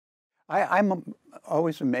I'm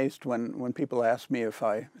always amazed when people ask me if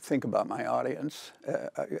I think about my audience,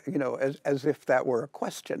 you know, as if that were a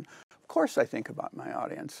question. Of course I think about my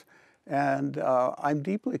audience. And I'm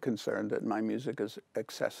deeply concerned that my music is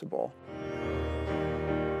accessible.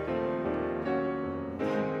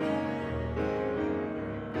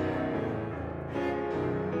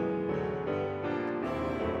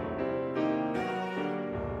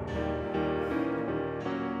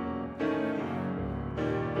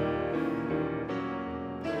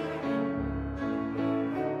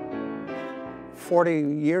 40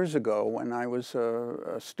 years ago, when I was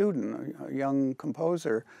a student, a young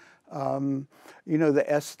composer, you know, the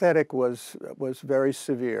aesthetic was very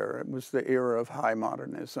severe. It was the era of high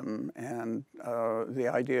modernism, and the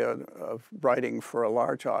idea of writing for a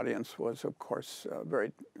large audience was, of course,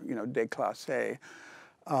 very, you know, déclassé.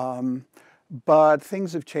 But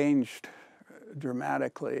things have changed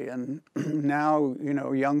dramatically, and now, you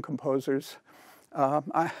know, young composers,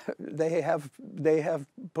 they have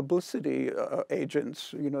publicity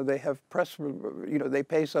agents. You know, they have press. You know, they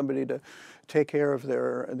pay somebody to take care of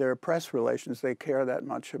their press relations. They care that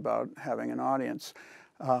much about having an audience.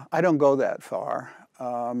 I don't go that far,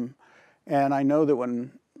 and I know that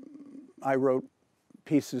when I wrote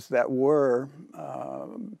pieces that were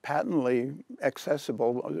patently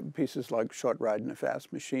accessible, pieces like Short Ride in a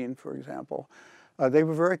Fast Machine, for example, they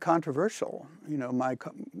were very controversial. You know, my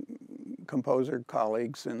composer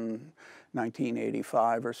colleagues in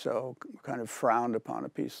 1985 or so kind of frowned upon a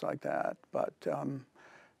piece like that. But,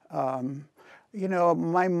 you know,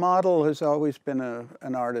 my model has always been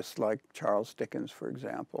an artist like Charles Dickens, for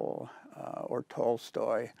example, or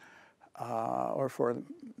Tolstoy, or for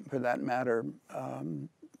that matter,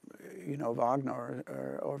 you know, Wagner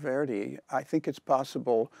or Verdi. I think it's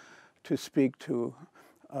possible to speak to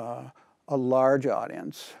a large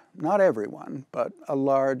audience, not everyone, but a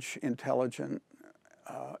large, intelligent,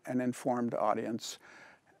 and informed audience,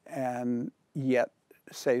 and yet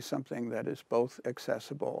say something that is both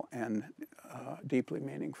accessible and deeply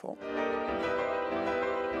meaningful.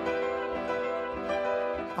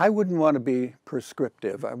 I wouldn't want to be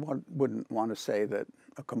prescriptive. I wouldn't want to say that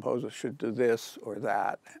a composer should do this or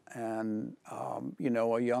that. And, you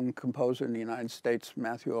know, a young composer in the United States,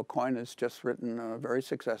 Matthew Aucoin, has just written a very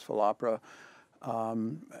successful opera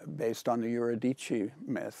based on the Eurydice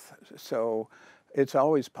myth. So it's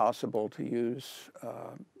always possible to use,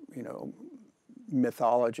 you know,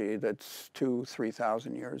 mythology that's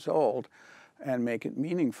 2,000–3,000 years old and make it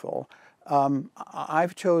meaningful.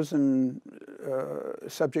 I've chosen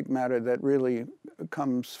subject matter that really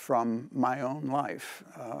comes from my own life.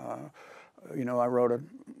 You know, I wrote a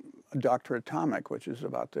Dr. Atomic, which is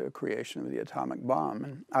about the creation of the atomic bomb.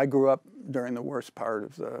 And I grew up during the worst part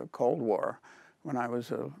of the Cold War when I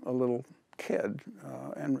was a little kid.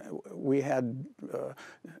 And we had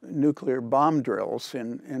nuclear bomb drills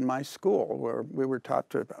in my school where we were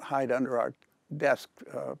taught to hide under our desk,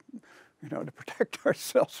 you know, to protect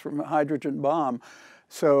ourselves from a hydrogen bomb.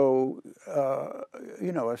 So,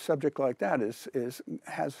 you know, a subject like that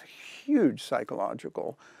has huge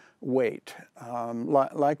psychological weight.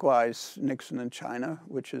 Likewise, Nixon in China,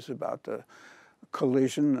 which is about the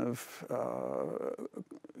collision of,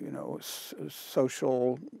 you know,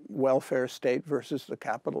 social welfare state versus the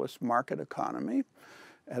capitalist market economy,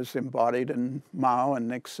 as embodied in Mao and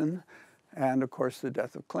Nixon. And, of course, the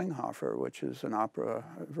Death of Klinghoffer, which is an opera,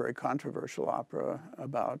 a very controversial opera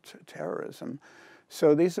about terrorism.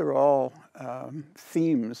 So these are all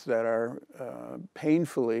themes that are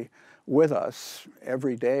painfully with us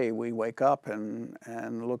every day. We wake up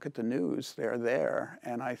and look at the news. They're there.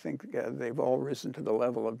 And I think they've all risen to the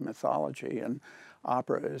level of mythology, and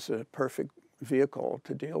opera is a perfect vehicle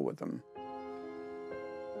to deal with them.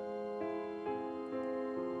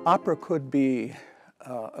 Opera could be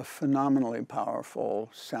a phenomenally powerful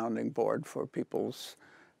sounding board for people's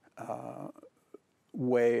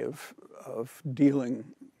way of dealing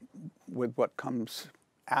with what comes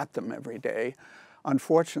at them every day.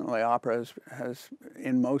 Unfortunately, opera has,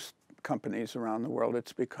 in most companies around the world,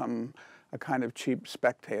 it's become a kind of cheap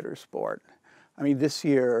spectator sport. I mean, this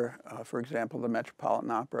year, for example, the Metropolitan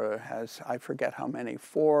Opera has, I forget how many,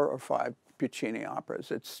 4 or 5 Puccini operas.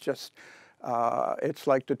 It's just, it's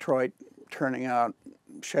like Detroit turning out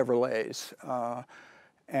Chevrolets,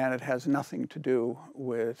 and it has nothing to do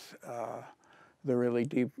with the really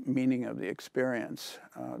deep meaning of the experience.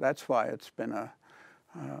 That's why it's been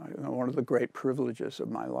you know, one of the great privileges of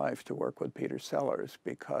my life to work with Peter Sellers,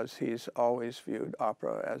 because he's always viewed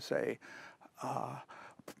opera as a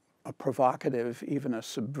provocative, even a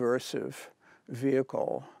subversive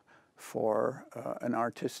vehicle for an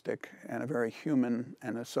artistic and a very human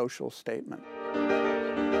and a social statement.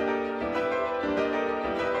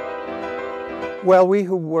 Well, we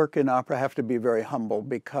who work in opera have to be very humble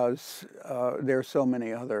because there are so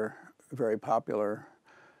many other very popular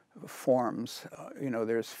forms. You know,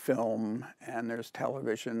 there's film and there's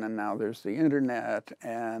television and now there's the internet,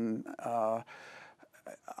 and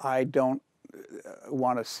I don't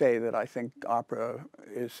want to say that I think opera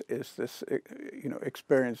is this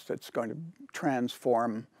experience that's going to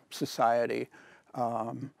transform society.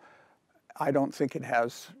 I don't think it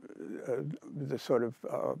has the sort of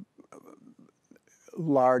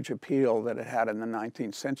large appeal that it had in the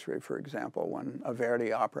 19th century, for example, when a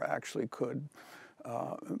Verdi opera actually could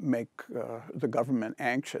make the government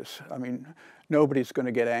anxious. I mean, nobody's going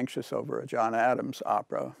to get anxious over a John Adams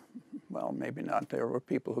opera. Well, maybe not. There were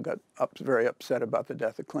people who got very upset about the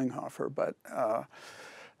Death of Klinghoffer, but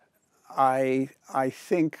I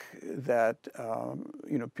think that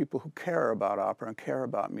people who care about opera and care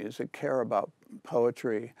about music, care about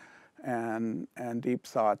poetry and deep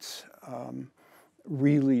thoughts,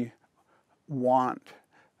 really want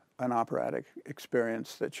an operatic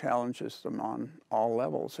experience that challenges them on all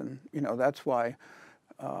levels. And that's why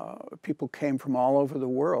people came from all over the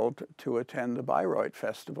world to attend the Bayreuth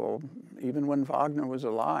Festival. Even when Wagner was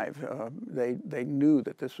alive, they knew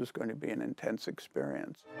that this was going to be an intense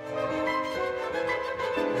experience.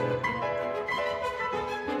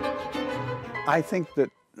 I think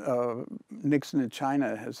that Nixon in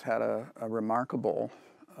China has had a remarkable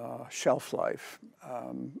shelf life.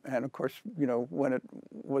 And of course, when it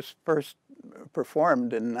was first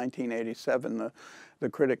performed in 1987, the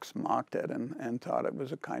critics mocked it and thought it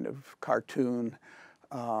was a kind of cartoon.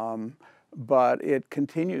 But it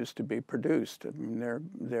continues to be produced. I mean,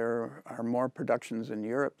 there are more productions in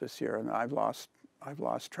Europe this year, and I've lost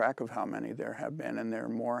track of how many there have been, and there are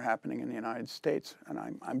more happening in the United States, and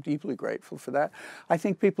I'm deeply grateful for that. I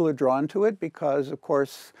think people are drawn to it because, of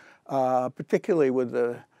course, particularly with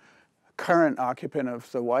the current occupant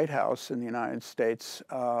of the White House in the United States,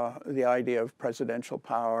 the idea of presidential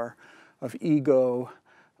power, of ego,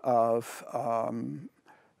 of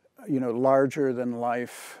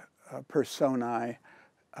larger-than-life personae,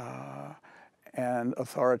 and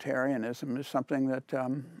authoritarianism is something that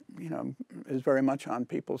is very much on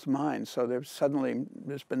people's minds. So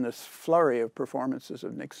there's been this flurry of performances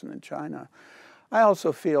of Nixon in China. I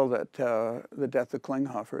also feel that the Death of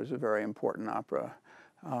Klinghoffer is a very important opera.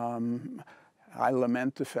 I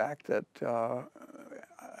lament the fact that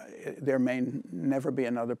there may never be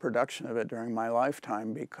another production of it during my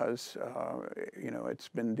lifetime because it's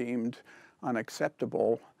been deemed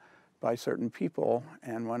unacceptable by certain people,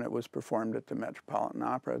 and when it was performed at the Metropolitan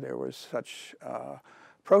Opera, there was such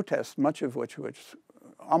protest,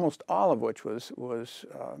 almost all of which was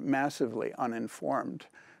massively uninformed,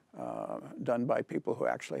 done by people who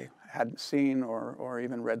actually hadn't seen or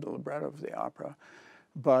even read the libretto of the opera.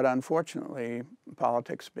 But unfortunately,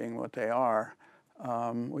 politics being what they are,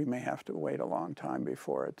 we may have to wait a long time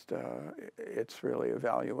before it's really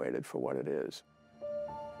evaluated for what it is.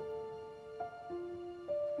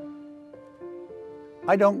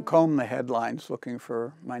 I don't comb the headlines looking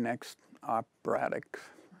for my next operatic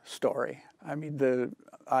story. I mean, the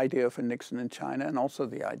idea for Nixon in China and also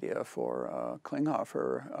the idea for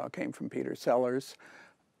Klinghoffer came from Peter Sellers.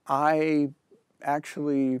 I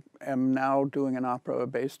actually am now doing an opera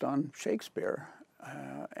based on Shakespeare,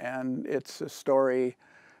 and it's a story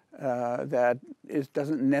that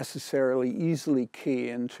doesn't necessarily easily key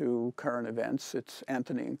into current events. It's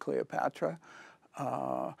Antony and Cleopatra.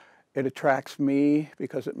 It attracts me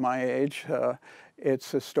because at my age,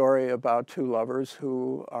 it's a story about two lovers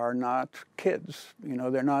who are not kids.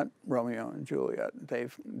 They're not Romeo and Juliet.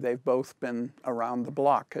 They've both been around the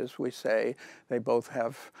block, as we say. They both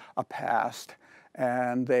have a past,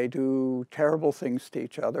 and they do terrible things to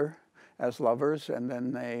each other as lovers, and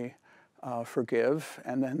then they forgive,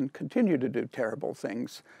 and then continue to do terrible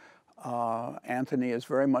things. Antony is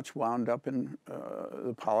very much wound up in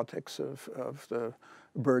the politics of the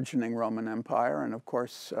burgeoning Roman Empire, and of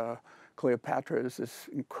course Cleopatra is this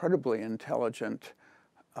incredibly intelligent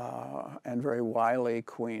and very wily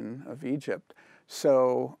queen of Egypt.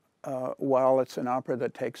 So while it's an opera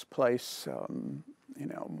that takes place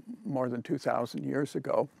more than 2,000 years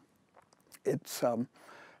ago, it's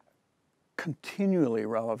continually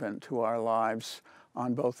relevant to our lives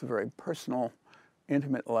on both a very personal,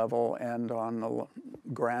 intimate level and on the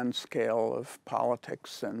grand scale of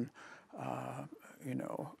politics and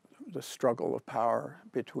the struggle of power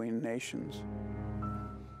between nations.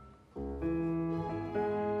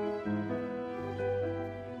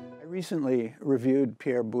 I recently reviewed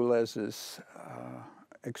Pierre Boulez's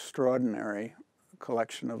extraordinary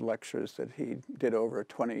collection of lectures that he did over a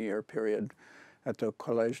 20-year period at the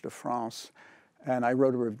Collège de France. And I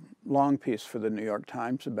wrote a long piece for the New York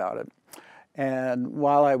Times about it. And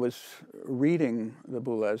while I was reading the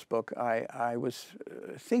Boulez book, I was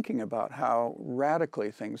thinking about how radically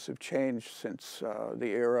things have changed since the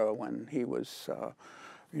era when he was,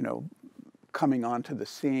 coming onto the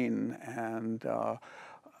scene and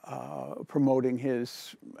promoting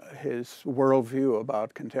his worldview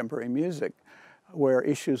about contemporary music, where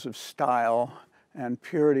issues of style and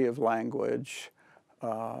purity of language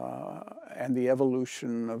and the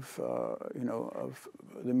evolution of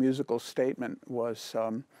the musical statement was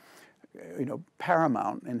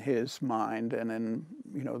paramount in his mind and in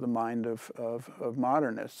the mind of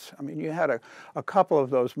modernists. I mean, you had a couple of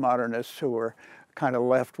those modernists who were kind of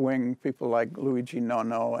left-wing, people like Luigi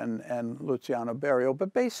Nono and Luciano Berio,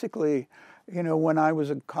 but basically, when I was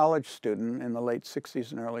a college student in the late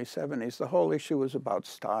 60s and early 70s, the whole issue was about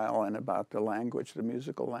style and about the language, the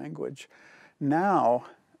musical language. Now,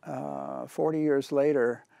 40 years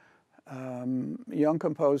later, young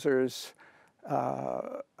composers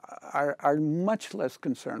are much less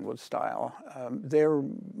concerned with style. They're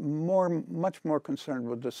much more concerned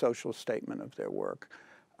with the social statement of their work.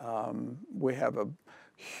 We have a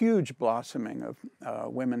huge blossoming of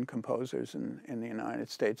women composers in the United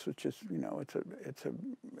States, which is, it's a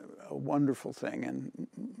wonderful thing, and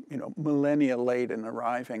millennia late in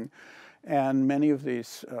arriving. And many of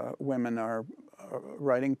these women are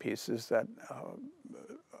writing pieces that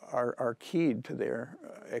are keyed to their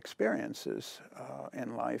experiences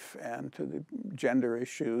in life and to the gender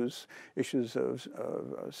issues of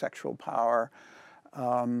sexual power.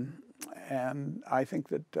 And I think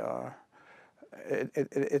that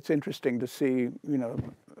it's interesting to see,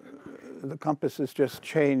 the compass has just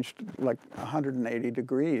changed like 180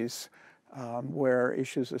 degrees, where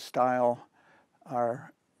issues of style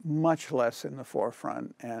are much less in the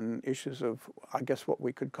forefront, and issues of, I guess, what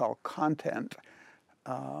we could call content.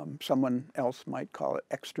 Someone else might call it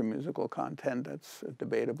extra musical content. That's a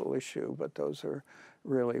debatable issue, but those are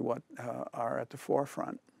really what are at the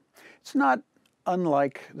forefront. It's not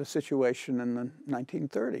unlike the situation in the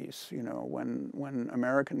 1930s, when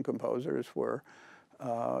American composers were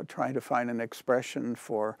trying to find an expression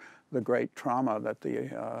for the great trauma that the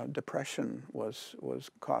Depression was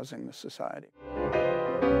causing the society.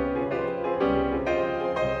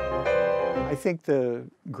 I think the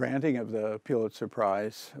granting of the Pulitzer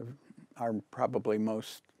Prize, our probably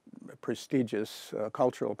most prestigious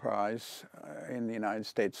cultural prize in the United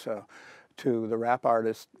States, to the rap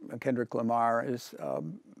artist Kendrick Lamar is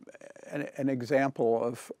an example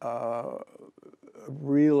of a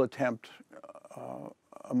real attempt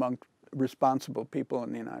among responsible people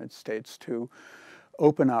in the United States to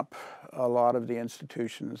open up a lot of the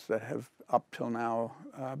institutions that have up till now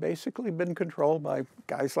basically been controlled by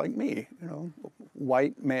guys like me,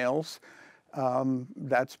 white males.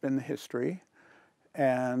 That's been the history,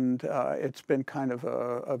 and it's been kind of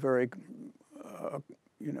a very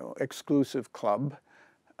exclusive club,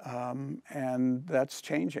 and that's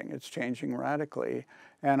changing. It's changing radically,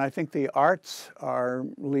 and I think the arts are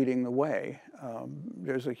leading the way.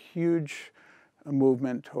 There's a huge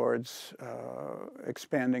movement towards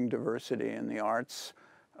expanding diversity in the arts,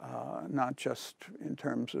 not just in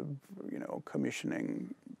terms of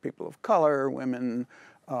commissioning people of color, women,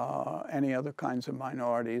 any other kinds of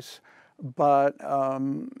minorities, but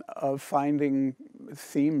of finding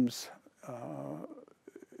themes,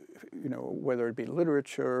 whether it be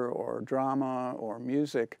literature or drama or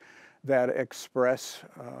music, that express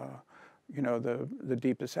the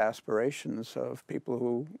deepest aspirations of people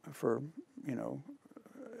who, for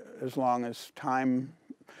as long as time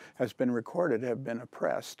has been recorded, have been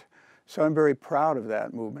oppressed. So I'm very proud of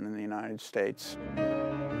that movement in the United States.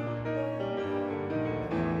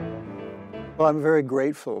 Well, I'm very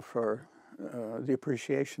grateful for the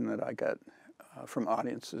appreciation that I get from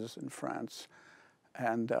audiences in France.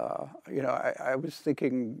 And, I was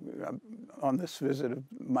thinking on this visit of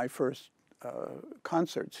my first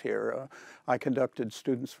concerts here. I conducted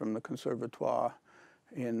students from the Conservatoire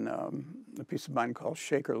in a piece of mine called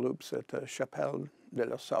Shaker Loops at the Chapelle de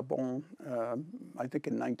la Sorbonne, I think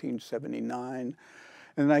in 1979.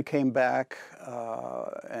 And then I came back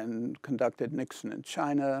and conducted Nixon in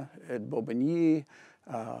China at Bobigny.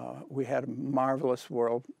 We had a marvelous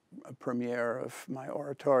world premiere of my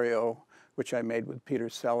oratorio, which I made with Peter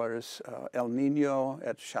Sellers, El Nino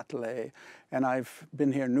at Châtelet. And I've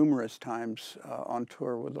been here numerous times on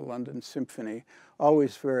tour with the London Symphony,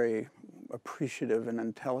 always very appreciative and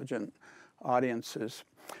intelligent audiences.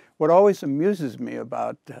 what always amuses me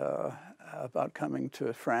about coming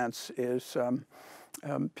to France is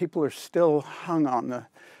people are still hung on the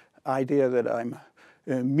idea that I'm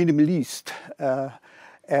minimaliste.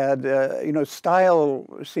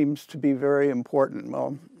 Style seems to be very important.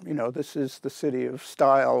 Well, this is the city of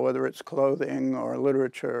style, whether it's clothing or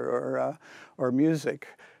literature or music.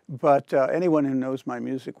 But anyone who knows my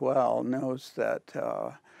music well knows that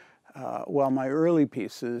while my early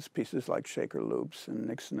pieces like Shaker Loops and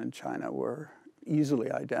Nixon in China, were easily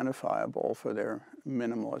identifiable for their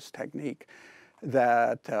minimalist technique,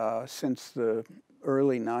 that since the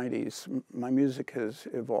early 90s, my music has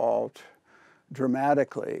evolved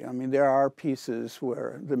dramatically. I mean, there are pieces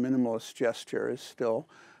where the minimalist gesture is still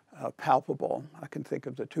palpable. I can think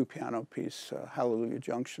of the two-piano piece, Hallelujah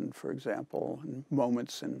Junction, for example, and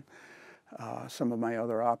moments in some of my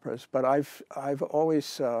other operas. But I've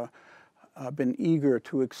always been eager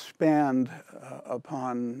to expand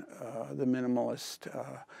upon the minimalist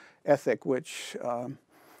ethic, which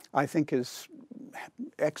I think is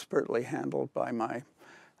expertly handled by my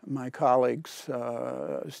colleagues,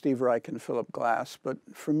 Steve Reich and Philip Glass. But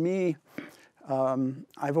for me,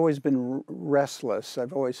 I've always been restless.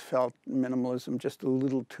 I've always felt minimalism just a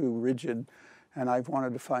little too rigid, and I've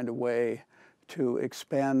wanted to find a way to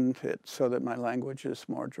expand it so that my language is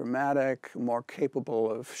more dramatic, more capable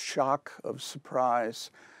of shock, of surprise,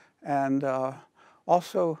 and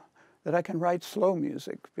also that I can write slow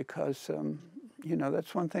music, because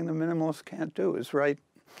that's one thing the minimalists can't do, is write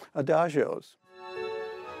adagios.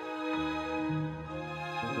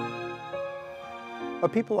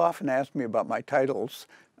 People often ask me about my titles,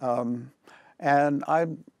 and I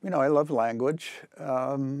love language,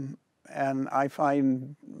 and I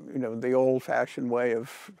find, the old-fashioned way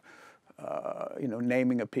of,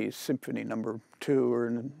 naming a piece, Symphony No. 2 or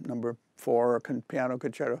No. 4 or piano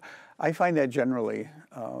concerto, I find that generally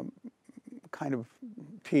kind of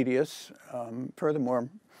tedious. Furthermore,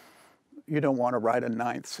 you don't want to write a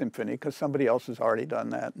 9th symphony because somebody else has already done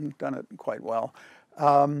that and done it quite well.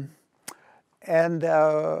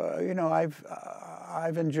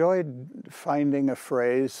 I've enjoyed finding a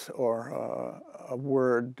phrase or a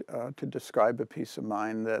word to describe a piece of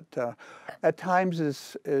mine that at times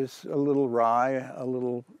is a little wry, a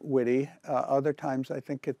little witty. Other times I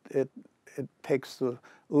think it takes the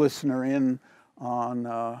listener in on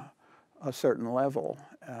a certain level.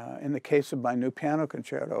 In the case of my new piano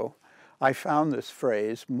concerto, I found this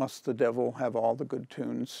phrase, "Must the devil have all the good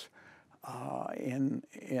tunes?" in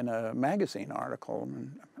a magazine article.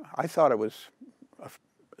 And I thought it was a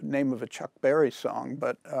name of a Chuck Berry song,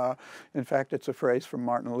 but in fact it's a phrase from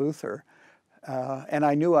Martin Luther. And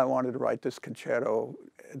I knew I wanted to write this concerto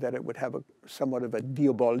that it would have somewhat of a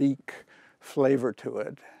diabolique flavor to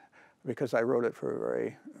it, because I wrote it for a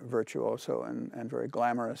very virtuoso and very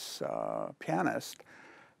glamorous pianist.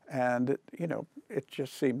 And it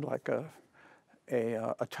just seemed like a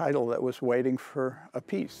title that was waiting for a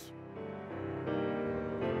piece.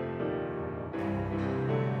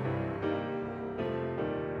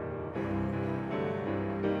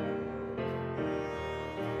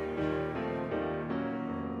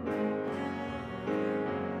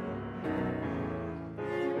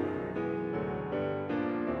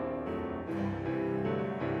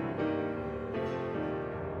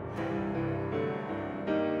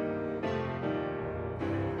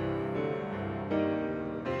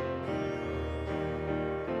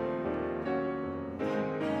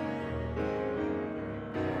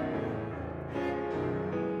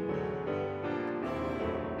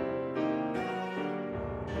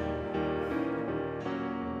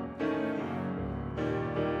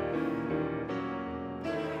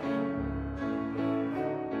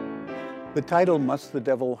 The title, "Must the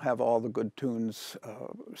Devil Have All the Good Tunes,"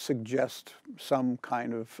 suggests some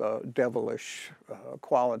kind of devilish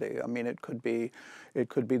quality. I mean, it could be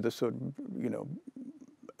the sort of,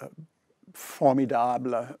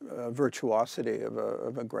 formidable virtuosity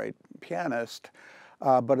of a great pianist,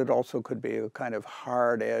 but it also could be a kind of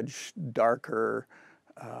hard-edged, darker,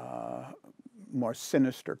 more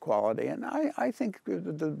sinister quality. And I think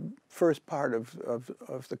the first part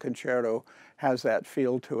of the concerto has that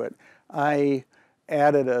feel to it. I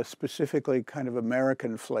added a specifically kind of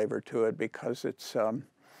American flavor to it because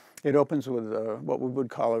it opens with what we would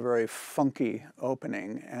call a very funky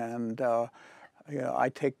opening. And I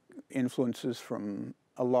take influences from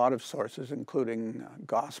a lot of sources, including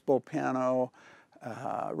gospel piano,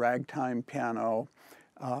 ragtime piano,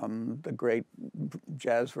 the great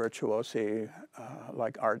jazz virtuosi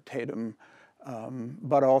like Art Tatum,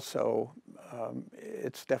 but also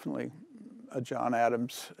it's definitely a John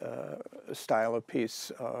Adams style of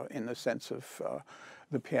piece in the sense of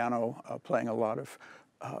the piano playing a lot of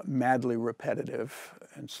madly repetitive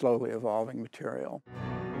and slowly evolving material.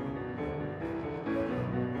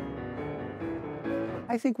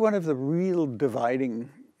 I think one of the real dividing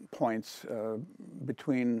points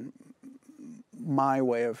between my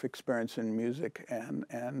way of experiencing music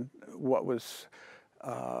and what was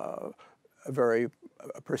very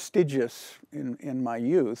prestigious in my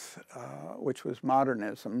youth, which was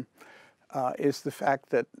modernism, is the fact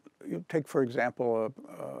that you take, for example,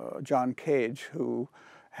 John Cage, who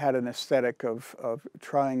had an aesthetic of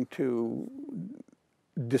trying to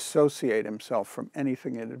dissociate himself from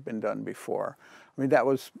anything that had been done before. I mean, that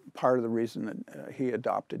was part of the reason that he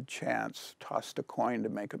adopted chance, tossed a coin to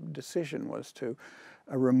make a decision, was to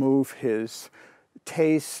remove his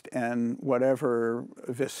taste and whatever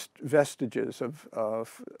vestiges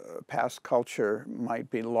of past culture might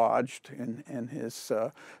be lodged in his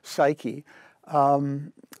psyche.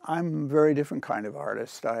 I'm a very different kind of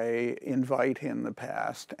artist. I invite in the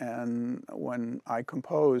past, and when I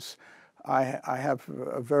compose, I have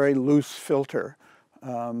a very loose filter.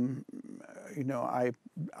 You know, I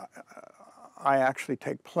actually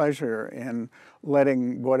take pleasure in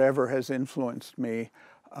letting whatever has influenced me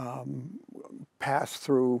pass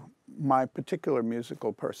through my particular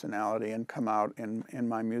musical personality and come out in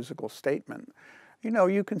my musical statement. You know,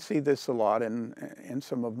 you can see this a lot in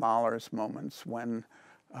some of Mahler's moments when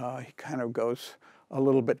he kind of goes a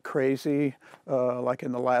little bit crazy, like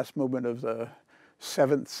in the last movement of the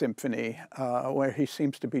Seventh Symphony, where he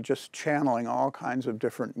seems to be just channeling all kinds of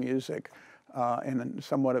different music in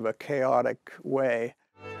somewhat of a chaotic way.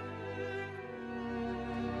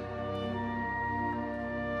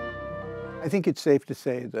 I think it's safe to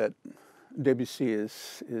say that Debussy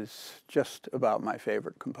is just about my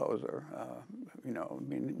favorite composer. You know, I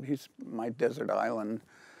mean, he's my desert island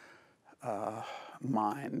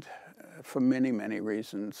mind for many, many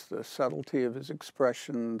reasons. The subtlety of his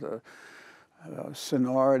expression, the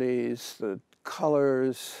sonorities, the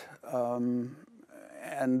colors,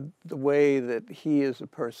 and the way that he as a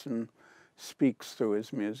person speaks through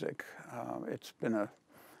his music. It's been a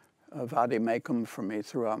vademecum for me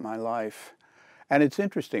throughout my life. And it's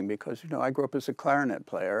interesting because, you know, I grew up as a clarinet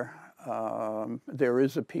player. There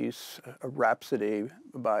is a piece, a Rhapsody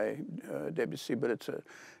by Debussy, but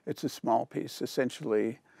it's a small piece.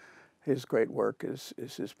 Essentially, his great work is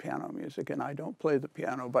his piano music, and I don't play the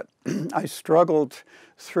piano, but I struggled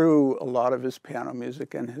through a lot of his piano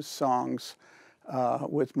music and his songs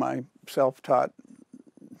with my self-taught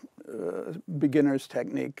beginner's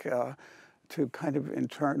technique to kind of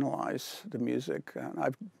internalize the music. And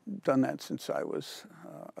I've done that since I was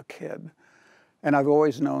a kid. And I've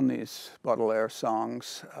always known these Baudelaire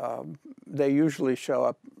songs. They usually show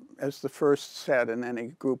up as the first set in any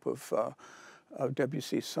group of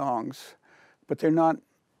Debussy songs, but they're not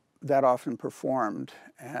that often performed.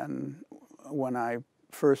 And when I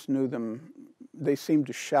first knew them, they seemed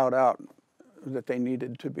to shout out that they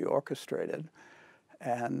needed to be orchestrated.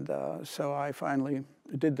 And so I finally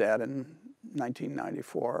did that in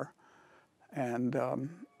 1994. And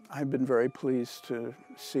I've been very pleased to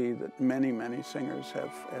see that many, many singers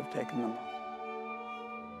have taken them.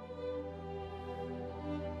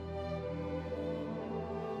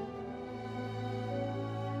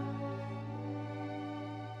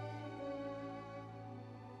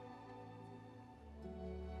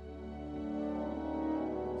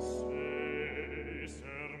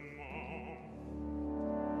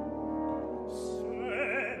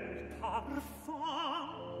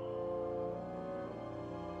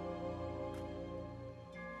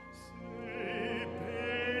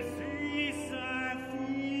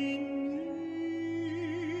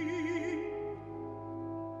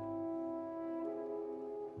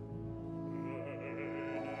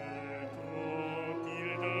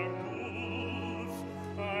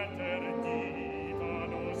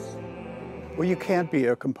 Well, you can't be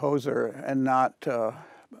a composer and not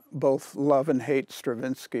both love and hate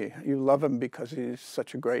Stravinsky. You love him because he's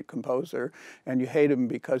such a great composer, and you hate him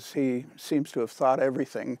because he seems to have thought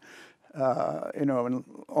everything, you know, and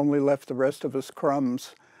only left the rest of us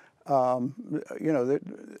crumbs. You know,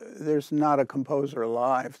 there's not a composer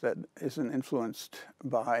alive that isn't influenced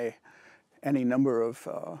by any number of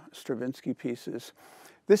Stravinsky pieces.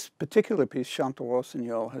 This particular piece, Chant au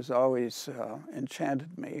Rossignol, has always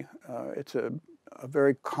enchanted me. It's a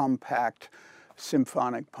very compact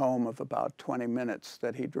symphonic poem of about 20 minutes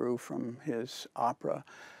that he drew from his opera.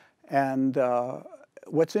 And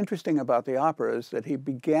what's interesting about the opera is that he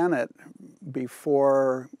began it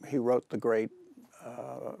before he wrote the great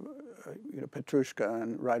Petrushka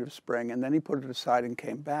and Rite of Spring, and then he put it aside and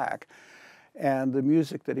came back. And the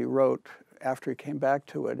music that he wrote after he came back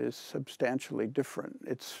to it is substantially different.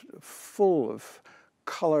 It's full of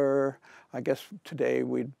color. I guess today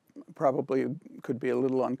we probably could be a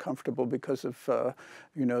little uncomfortable because of,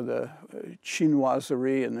 the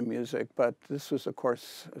chinoiserie in the music, but this was, of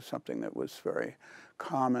course, something that was very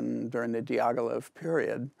common during the Diaghilev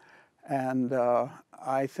period. And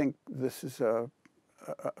I think this is an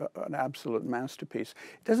absolute masterpiece.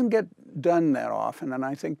 It doesn't get done that often, and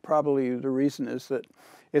I think probably the reason is that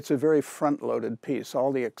it's a very front-loaded piece.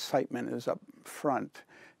 All the excitement is up front,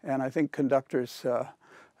 and I think conductors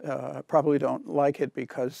probably don't like it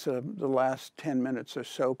because the last 10 minutes are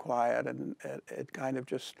so quiet, and it kind of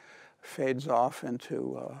just fades off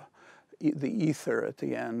into the ether at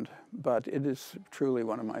the end. But it is truly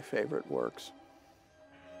one of my favorite works.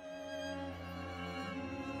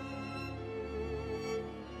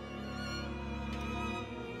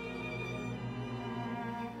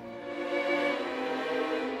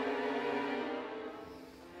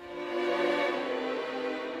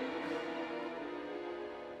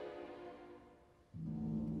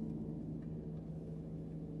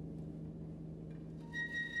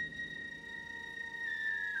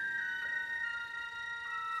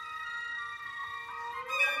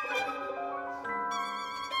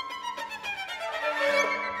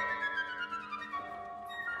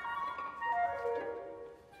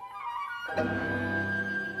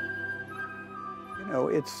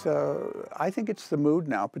 I think it's the mood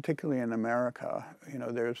now, particularly in America.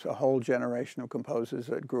 There's a whole generation of composers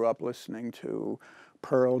that grew up listening to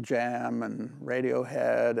Pearl Jam and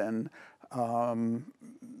Radiohead and,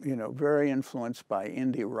 very influenced by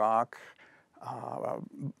indie rock,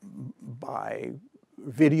 by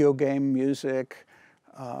video game music,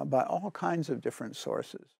 by all kinds of different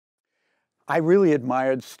sources. I really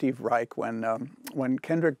admired Steve Reich when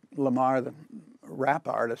Kendrick Lamar, the rap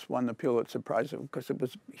artist, won the Pulitzer Prize because it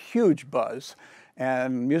was a huge buzz,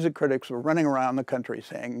 and music critics were running around the country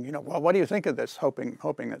saying, well, what do you think of this? Hoping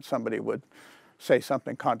that somebody would say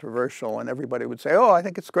something controversial, and everybody would say, oh, I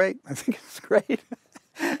think it's great. I think it's great.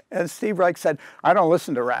 And Steve Reich said, I don't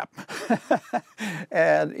listen to rap.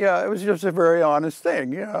 And it was just a very honest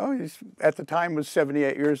thing. He's at the time was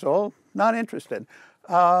 78 years old, not interested.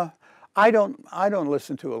 I don't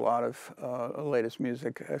listen to a lot of latest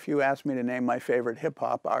music. If you asked me to name my favorite hip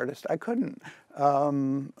hop artist, I couldn't. I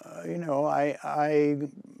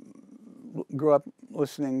grew up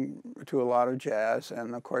listening to a lot of jazz,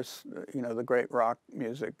 and of course, the great rock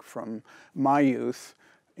music from my youth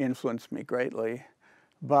influenced me greatly.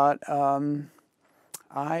 But of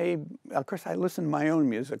course, I listen to my own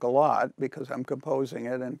music a lot because I'm composing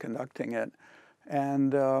it and conducting it,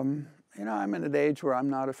 and I'm in an age where I'm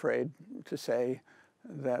not afraid to say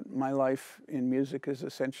that my life in music is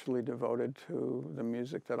essentially devoted to the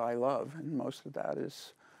music that I love, and most of that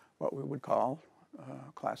is what we would call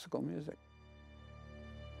classical music.